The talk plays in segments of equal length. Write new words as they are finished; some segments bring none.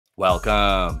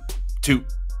Welcome to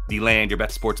the Land Your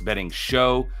Bet Sports Betting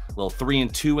Show. A little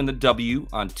 3-2 in the W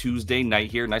on Tuesday night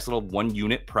here. Nice little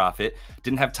 1-unit profit.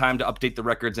 Didn't have time to update the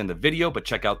records in the video, but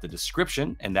check out the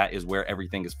description, and that is where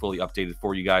everything is fully updated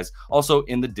for you guys. Also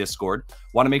in the Discord.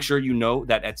 Want to make sure you know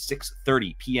that at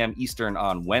 6:30 p.m. Eastern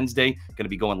on Wednesday, going to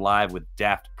be going live with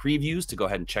Daft Previews to go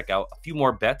ahead and check out a few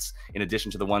more bets in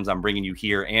addition to the ones I'm bringing you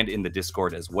here and in the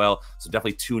Discord as well. So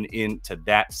definitely tune in to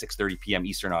that 6:30 p.m.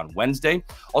 Eastern on Wednesday.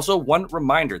 Also, one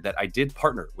reminder that I did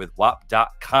partner with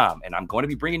WAP.com, and I'm going to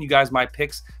be bringing you guys my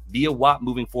picks via WAP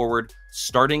moving forward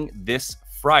starting this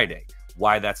Friday.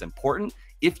 Why that's important?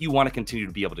 If you want to continue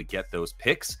to be able to get those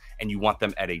picks and you want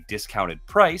them at a discounted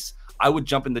price, I would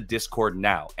jump in the Discord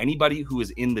now. Anybody who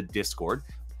is in the Discord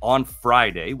on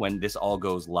Friday, when this all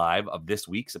goes live of this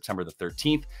week, September the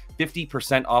 13th,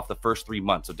 50% off the first 3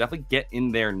 months. So definitely get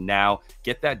in there now.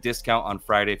 Get that discount on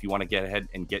Friday if you want to get ahead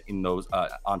and get in those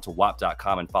onto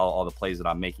WAP.com and follow all the plays that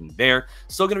I'm making there.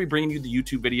 Still going to be bringing you the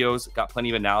YouTube videos. Got plenty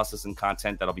of analysis and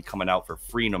content that'll be coming out for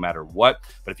free no matter what.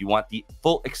 But if you want the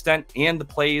full extent and the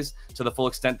plays to the full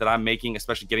extent that I'm making,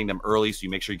 especially getting them early so you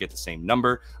make sure you get the same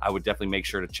number, I would definitely make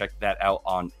sure to check that out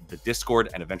on the Discord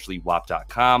and eventually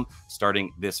WAP.com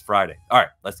starting this Friday. All right,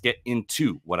 let's get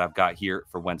into what I've got here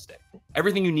for Wednesday.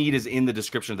 Everything you need is in the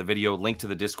description of the video, link to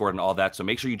the Discord and all that. So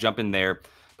make sure you jump in there.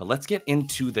 But let's get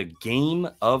into the game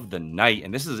of the night.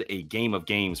 And this is a game of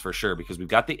games for sure, because we've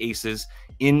got the Aces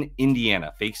in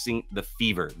Indiana facing the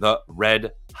Fever, the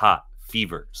red hot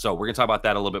Fever. So we're going to talk about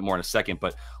that a little bit more in a second,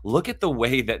 but look at the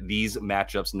way that these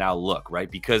matchups now look,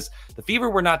 right? Because the Fever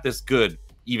were not this good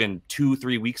even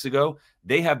 2-3 weeks ago.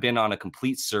 They have been on a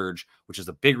complete surge, which is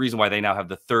a big reason why they now have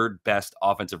the third best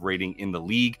offensive rating in the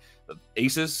league. The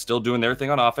Aces still doing their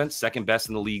thing on offense, second best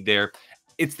in the league there.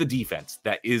 It's the defense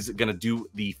that is going to do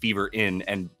the Fever in,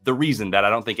 and the reason that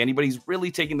I don't think anybody's really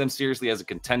taking them seriously as a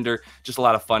contender. Just a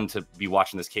lot of fun to be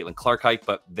watching this Caitlin Clark hike,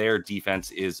 but their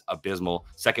defense is abysmal,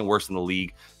 second worst in the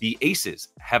league. The Aces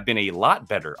have been a lot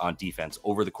better on defense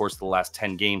over the course of the last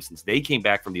 10 games since they came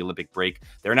back from the Olympic break.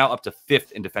 They're now up to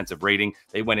 5th in defensive rating.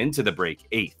 They went into the break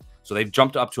 8th. So they've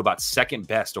jumped up to about second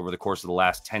best over the course of the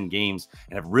last 10 games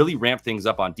and have really ramped things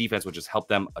up on defense, which has helped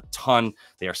them a ton.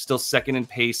 They are still second in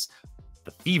pace. The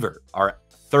Fever are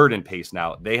third in pace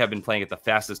now. They have been playing at the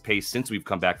fastest pace since we've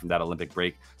come back from that Olympic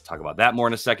break. Talk about that more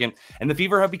in a second. And the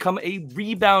Fever have become a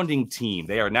rebounding team.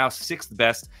 They are now 6th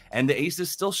best, and the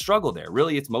Aces still struggle there.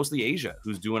 Really, it's mostly Asia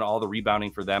who's doing all the rebounding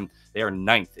for them. They are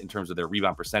 9th in terms of their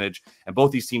rebound percentage, and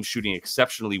both these teams shooting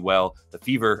exceptionally well. The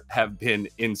Fever have been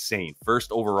insane.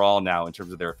 First overall now in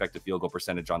terms of their effective field goal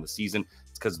percentage on the season.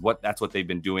 It's because that's what they've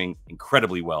been doing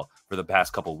incredibly well for the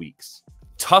past couple weeks.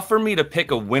 Tough for me to pick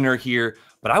a winner here,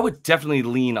 but I would definitely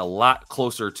lean a lot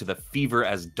closer to the Fever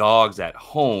as dogs at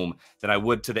home than I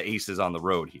would to the Aces on the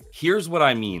road here. Here's what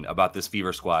I mean about this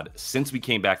Fever squad since we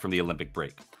came back from the Olympic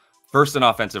break. First in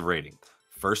offensive rating.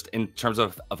 First in terms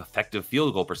of effective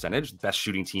field goal percentage, best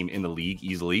shooting team in the league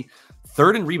easily.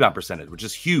 Third in rebound percentage, which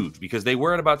is huge because they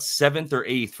were at about 7th or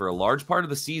 8th for a large part of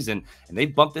the season, and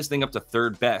they've bumped this thing up to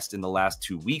 3rd best in the last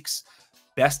 2 weeks.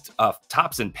 Best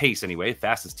tops in pace anyway,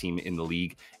 fastest team in the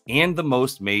league, and the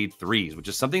most made threes, which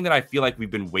is something that I feel like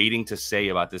we've been waiting to say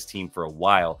about this team for a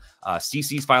while.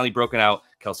 CC's finally broken out.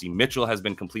 Kelsey Mitchell has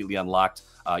been completely unlocked.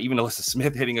 Even Alyssa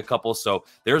Smith hitting a couple. So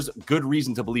there's good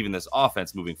reason to believe in this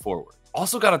offense moving forward.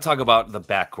 Also got to talk about the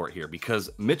backcourt here because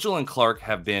Mitchell and Clark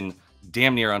have been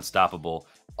damn near unstoppable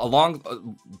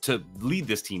to lead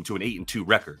this team to an 8-2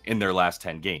 record in their last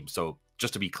 10 games. So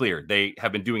just to be clear, they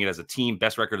have been doing it as a team,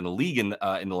 best record in the league in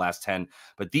the last 10.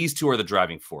 But these two are the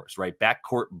driving force, right?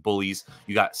 Backcourt bullies.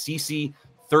 You got CC,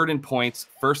 3rd in points,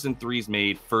 1st in threes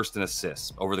made, 1st in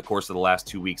assists over the course of the last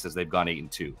 2 weeks as they've gone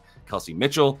 8-2. Kelsey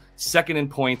Mitchell, 2nd in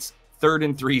points, 3rd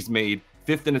in threes made,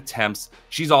 5th in attempts.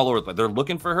 She's all over the place. They're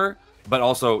looking for her, but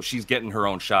also she's getting her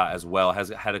own shot as well. Has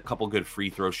had a couple good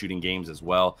free throw shooting games as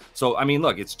well. So, I mean,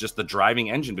 look, it's just the driving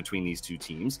engine between these two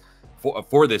teams.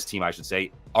 For this team, I should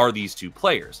say, are these two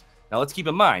players. Now, let's keep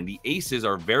in mind, the Aces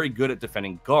are very good at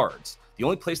defending guards. The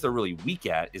only place they're really weak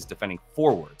at is defending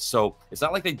forwards. So it's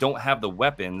not like they don't have the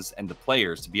weapons and the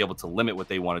players to be able to limit what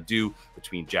they want to do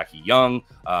between Jackie Young.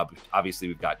 Obviously,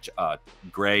 we've got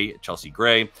Chelsea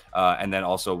Gray. And then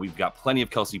also we've got plenty of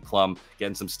Kelsey Plum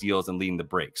getting some steals and leading the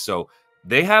break. So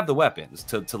they have the weapons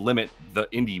to limit the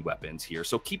indie weapons here.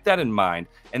 So keep that in mind.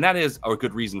 And that is a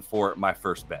good reason for my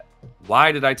first bet.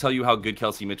 Why did I tell you how good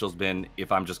Kelsey Mitchell's been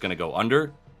if I'm just going to go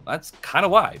under? That's kind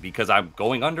of why, because I'm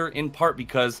going under in part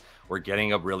because we're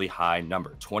getting a really high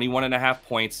number, 21.5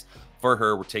 points, for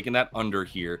her. We're taking that under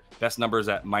here. Best number is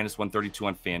at -132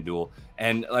 on FanDuel.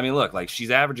 And I mean, look, like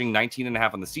she's averaging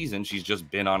 19.5 on the season. She's just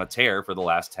been on a tear for the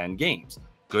last 10 games.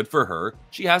 Good for her.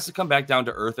 She has to come back down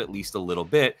to earth at least a little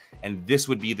bit, and this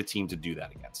would be the team to do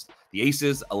that against. The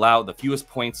Aces allow the fewest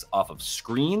points off of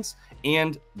screens,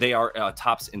 and they are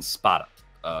tops in spot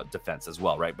up defense as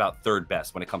well, right? About third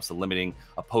best when it comes to limiting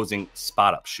opposing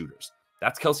spot up shooters.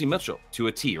 That's Kelsey Mitchell to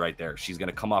a T right there. She's going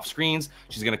to come off screens.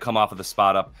 She's going to come off of the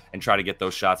spot up and try to get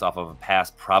those shots off of a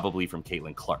pass, probably from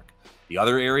Caitlin Clark. The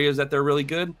other areas that they're really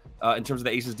good in terms of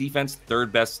the Aces defense,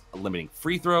 third best limiting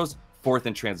free throws, fourth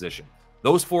in transition.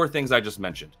 Those four things I just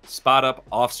mentioned: spot up,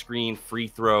 off screen, free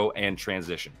throw, and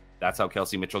transition. That's how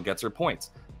Kelsey Mitchell gets her points.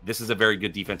 This is a very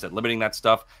good defense at limiting that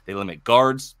stuff. They limit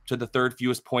guards to the third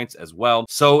fewest points as well.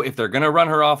 So if they're going to run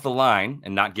her off the line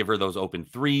and not give her those open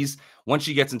threes, once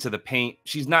she gets into the paint,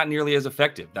 she's not nearly as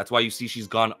effective. That's why you see she's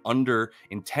gone under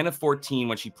in 10 of 14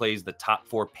 when she plays the top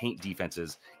 4 paint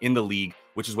defenses in the league,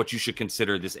 which is what you should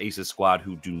consider this Aces squad,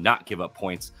 who do not give up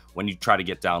points when you try to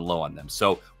get down low on them.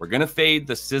 So we're going to fade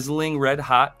the sizzling red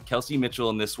hot Kelsey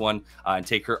Mitchell in this one and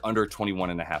take her under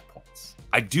 21.5 points.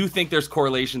 I do think there's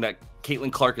correlation that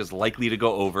Caitlin Clark is likely to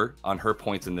go over on her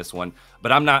points in this one,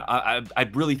 but I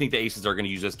really think the Aces are going to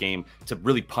use this game to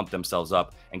really pump themselves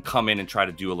up and come in and try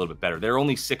to do a little bit better. They're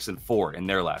only 6-4 in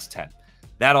their last 10.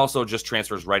 That also just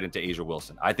transfers right into A'ja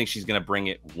Wilson. I think she's going to bring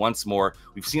it once more.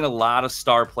 We've seen a lot of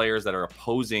star players that are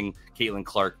opposing Caitlin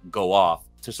Clark go off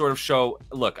to sort of show,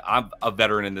 look, I'm a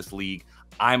veteran in this league.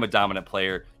 I'm a dominant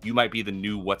player. You might be the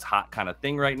new what's hot kind of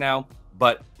thing right now,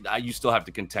 but you still have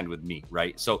to contend with me,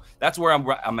 right? So that's where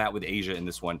I'm at with A'ja in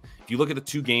this one. If you look at the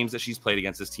 2 games that she's played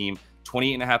against this team,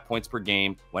 28.5 points per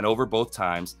game, went over both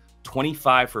times,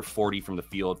 25 for 40 from the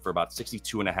field for about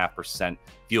 62.5%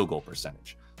 field goal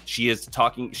percentage. She's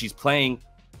playing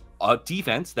a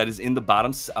defense that is in the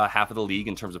bottom half of the league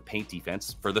in terms of paint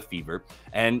defense for the Fever,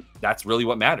 and that's really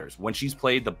what matters. When she's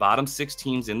played the bottom 6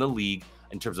 teams in the league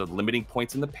in terms of limiting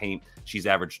points in the paint, she's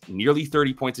averaged nearly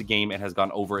 30 points a game and has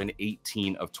gone over an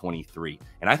 18 of 23.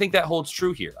 And I think that holds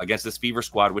true here against this Fever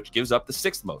squad, which gives up the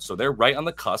 6th most. So they're right on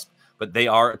the cusp, but they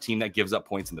are a team that gives up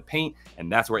points in the paint,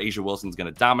 and that's where A'ja Wilson's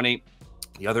going to dominate.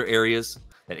 The other areas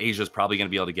that A'ja is probably going to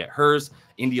be able to get hers: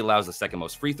 Indy allows the 2nd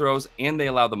most free throws, and they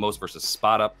allow the most versus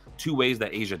spot up. 2 ways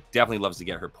that A'ja definitely loves to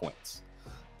get her points.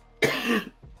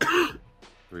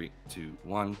 3, 2,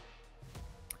 1.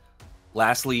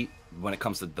 Lastly, when it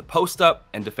comes to the post up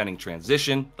and defending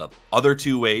transition, the other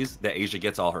 2 ways that A'ja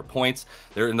gets all her points,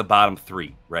 they're in the bottom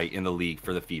 3, right, in the league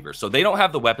for the Fever. So they don't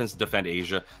have the weapons to defend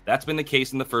A'ja. That's been the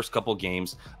case in the first couple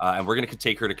games, and we're going to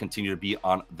take her to continue to be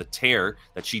on the tear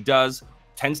that she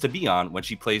tends to be on when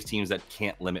she plays teams that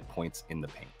can't limit points in the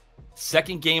paint.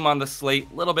 Second game on the slate,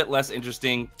 a little bit less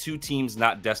interesting. 2 teams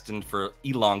not destined for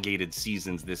elongated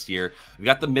seasons this year. We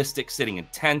got the Mystics sitting in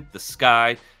 10th, the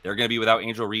Sky. They're going to be without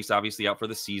Angel Reese, obviously out for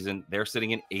the season. They're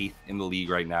sitting in 8th in the league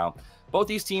right now. Both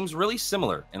these teams really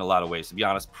similar in a lot of ways, to be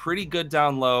honest. Pretty good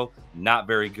down low, not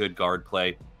very good guard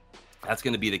play. That's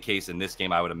going to be the case in this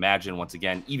game, I would imagine, once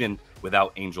again, even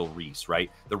without Angel Reese,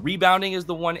 right? The rebounding is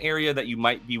the one area that you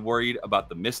might be worried about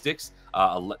the Mystics.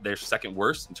 They're 2nd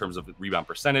worst in terms of rebound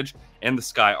percentage, and the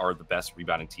Sky are the best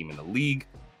rebounding team in the league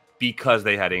because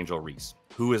they had Angel Reese,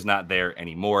 who is not there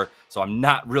anymore. So I'm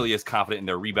not really as confident in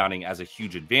their rebounding as a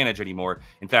huge advantage anymore.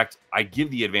 In fact, I give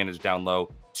the advantage down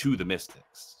low to the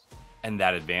Mystics. And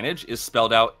that advantage is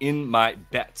spelled out in my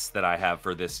bets that I have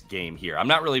for this game here. I'm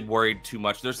not really worried too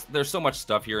much. There's so much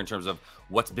stuff here in terms of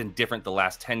what's been different the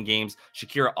last 10 games.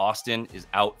 Shakira Austin is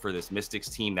out for this Mystics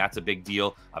team. That's a big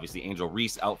deal. Obviously, Angel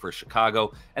Reese out for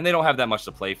Chicago, and they don't have that much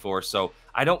to play for. So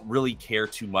I don't really care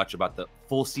too much about the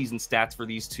full season stats for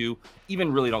these 2.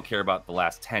 Even really don't care about the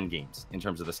last 10 games in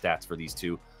terms of the stats for these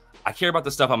 2. I care about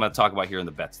the stuff I'm going to talk about here in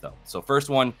the bets, though. So first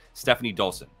one, Stephanie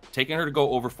Dolson. Taking her to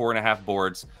go over 4.5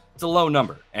 boards. It's a low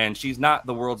number, and she's not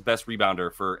the world's best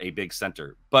rebounder for a big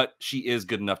center, but she is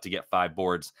good enough to get 5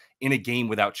 boards in a game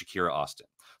without Shakira Austin.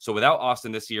 So without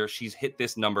Austin this year, she's hit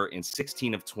this number in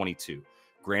 16 of 22.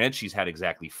 Granted, she's had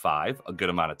exactly 5 a good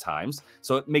amount of times,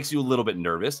 so it makes you a little bit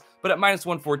nervous, but at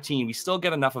 -114, we still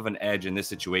get enough of an edge in this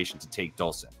situation to take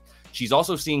Dolson. She's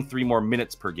also seeing 3 more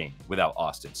minutes per game without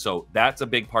Austin. So that's a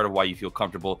big part of why you feel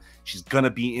comfortable. She's going to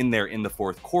be in there in the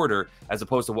 4th quarter, as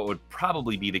opposed to what would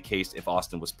probably be the case if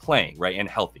Austin was playing, right, and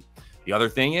healthy. The other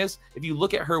thing is, if you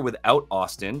look at her without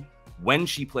Austin, when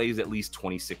she plays at least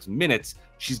 26 minutes,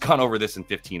 she's gone over this in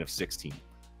 15 of 16.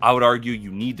 I would argue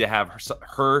you need to have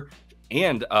her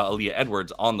and Aaliyah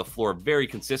Edwards on the floor very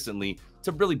consistently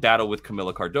to really battle with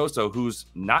Camila Cardoso, who's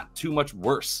not too much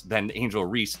worse than Angel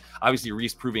Reese. Obviously,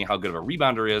 Reese proving how good of a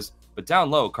rebounder is, but down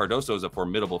low, Cardoso is a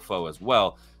formidable foe as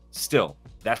well. Still,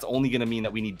 that's only going to mean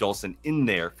that we need Dolson in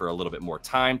there for a little bit more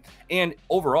time. And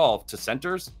overall, to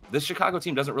centers, this Chicago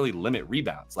team doesn't really limit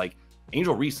rebounds. Like,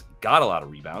 Angel Reese got a lot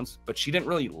of rebounds, but she didn't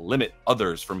really limit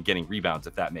others from getting rebounds,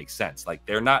 if that makes sense. Like,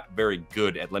 they're not very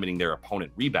good at limiting their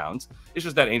opponent rebounds. It's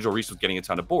just that Angel Reese was getting a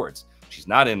ton of boards. She's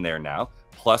not in there now.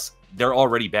 Plus, they're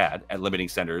already bad at limiting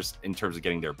centers in terms of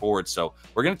getting their boards. So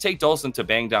we're going to take Dolson to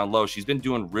bang down low. She's been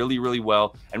doing really, really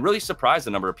well and really surprised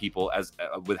a number of people as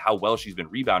with how well she's been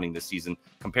rebounding this season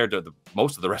compared to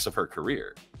most of the rest of her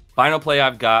career. Final play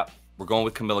I've got, we're going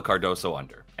with Camila Cardoso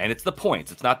under. And it's the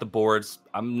points. It's not the boards.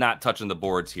 I'm not touching the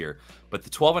boards here. But the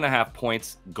 12.5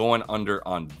 points going under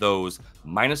on those,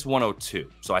 minus 102.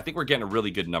 So I think we're getting a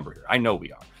really good number here. I know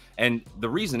we are. And the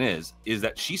reason is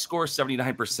that she scores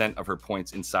 79% of her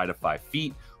points inside of 5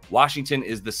 feet. Washington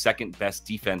is the second best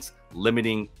defense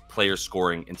limiting players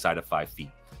scoring inside of 5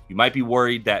 feet. You might be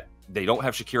worried that they don't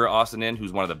have Shakira Austin in,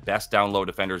 who's one of the best down low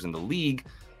defenders in the league,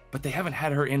 but they haven't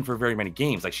had her in for very many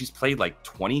games. Like, she's played like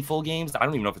 20 full games. I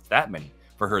don't even know if it's that many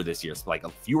for her this year. It's like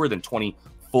fewer than 20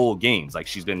 full games. Like,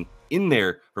 she's been in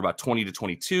there for about 20 to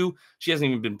 22. She hasn't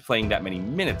even been playing that many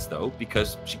minutes though,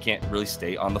 because she can't really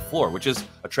stay on the floor, which is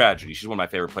a tragedy. She's one of my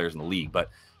favorite players in the league, but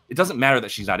it doesn't matter that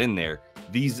she's not in there.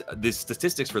 These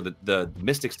statistics for the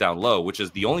Mystics down low, which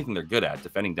is the only thing they're good at,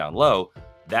 defending down low,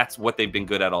 that's what they've been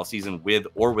good at all season with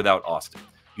or without Austin.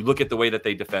 You look at the way that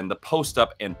they defend the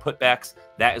post-up and putbacks,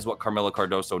 that is what Camila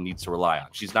Cardoso needs to rely on.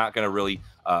 She's not going to really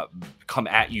come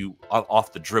at you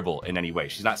off the dribble in any way.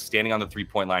 She's not standing on the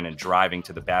three-point line and driving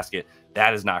to the basket.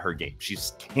 That is not her game.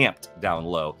 She's camped down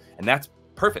low, and that's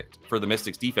perfect for the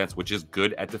Mystics defense, which is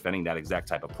good at defending that exact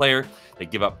type of player. They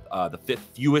give up the 5th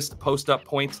fewest post-up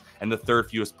points and the 3rd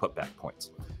fewest putback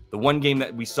points. The one game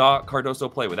that we saw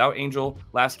Cardoso play without Angel,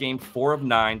 last game, 4 of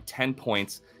 9, 10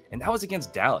 points. And that was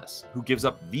against Dallas, who gives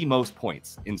up the most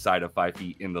points inside of 5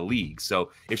 feet in the league.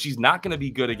 So if she's not going to be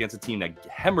good against a team that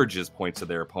hemorrhages points to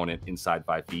their opponent inside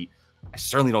 5 feet, I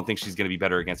certainly don't think she's going to be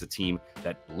better against a team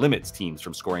that limits teams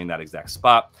from scoring that exact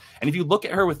spot. And if you look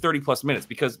at her with 30-plus minutes,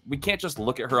 because we can't just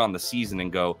look at her on the season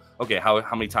and go, okay, how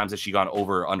many times has she gone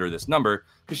over or under this number?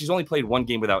 Because she's only played 1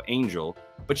 game without Angel,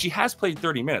 but she has played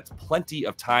 30 minutes plenty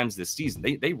of times this season.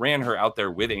 They ran her out there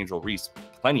with Angel Reese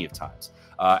plenty of times.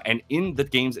 And in the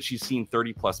games that she's seen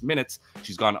 30-plus minutes,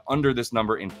 she's gone under this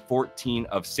number in 14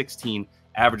 of 16,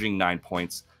 averaging 9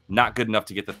 points. Not good enough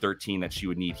to get the 13 that she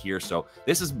would need here. So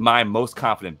this is my most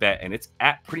confident bet, and it's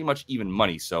at pretty much even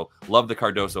money. So love the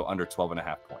Cardoso under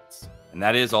 12.5 points. And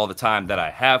that is all the time that I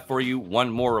have for you. One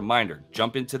more reminder,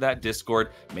 jump into that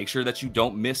Discord. Make sure that you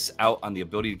don't miss out on the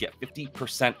ability to get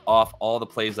 50% off all the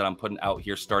plays that I'm putting out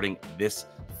here starting this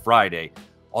Friday.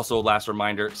 Also, last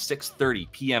reminder, 6:30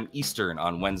 p.m. Eastern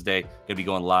on Wednesday. Going to be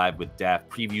going live with DAF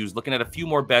previews, looking at a few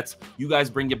more bets. You guys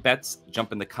bring your bets,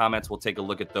 jump in the comments. We'll take a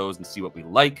look at those and see what we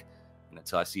like. And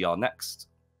until I see y'all next,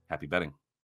 happy betting.